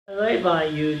Live on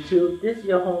YouTube, this is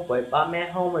your homeboy, Bobman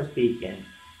Homer speaking.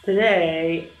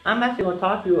 Today, I'm actually going to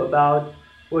talk to you about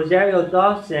Rosario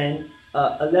Dawson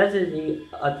allegedly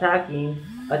attacking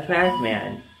a trans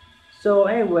man. So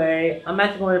anyway, I'm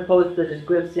actually going to post the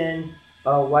description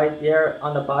right there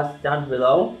on the box down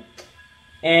below.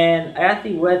 And I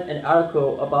actually read an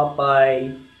article about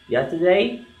by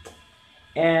yesterday,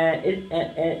 and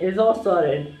it's all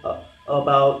started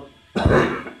about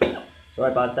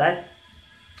sorry about that.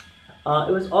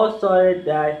 It was all started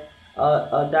that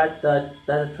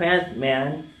the trans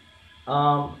man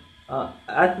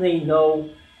actually know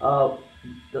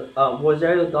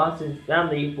Rosario Dawson's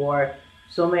family for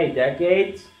so many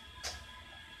decades,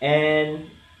 and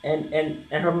and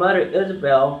her mother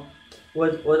Isabel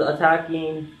was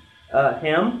attacking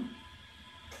him,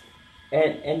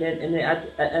 and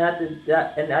after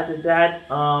that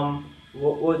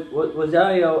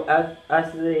Rosario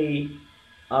actually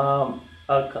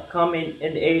coming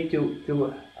in aid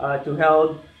to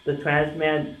help the trans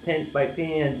man by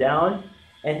pinning him down,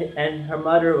 and her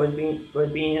mother was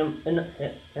being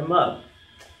him up.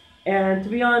 And to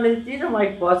be honest, these are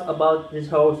my thoughts about this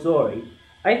whole story.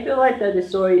 I feel like that the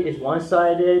story is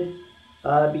one-sided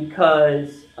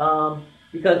because to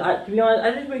be honest,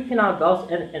 I think we cannot vouch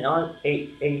an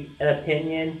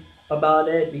opinion about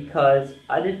it because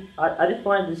I just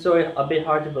find the story a bit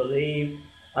hard to believe.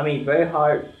 I mean, very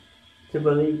hard to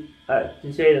believe,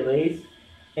 to say the least.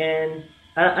 And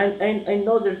I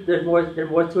know there's more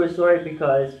to the story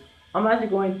because I'm actually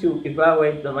going to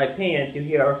evaluate my opinion to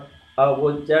hear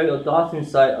Rosario Dawson's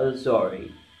side of the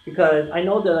story, because I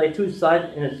know there are like two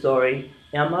sides in the story,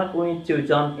 and I'm not going to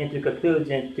jump into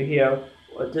conclusions to hear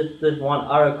just this one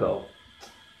article.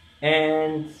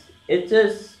 And it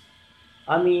just,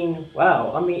 I mean,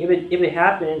 wow. I mean, if it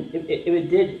happened, if it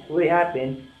did really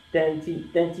happen, then she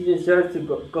deserves to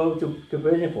go to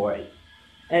prison for it.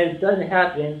 And if it doesn't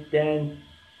happen, then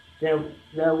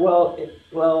well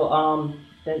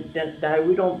then I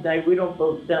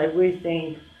really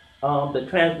think the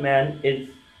trans man is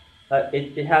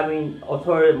having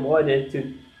authority motive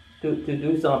to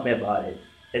do something about it.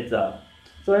 It's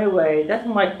So anyway, that's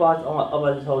my thoughts on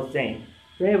about this whole thing.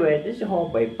 So anyway, this is your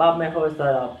homeboy, Bob Man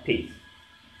Peace.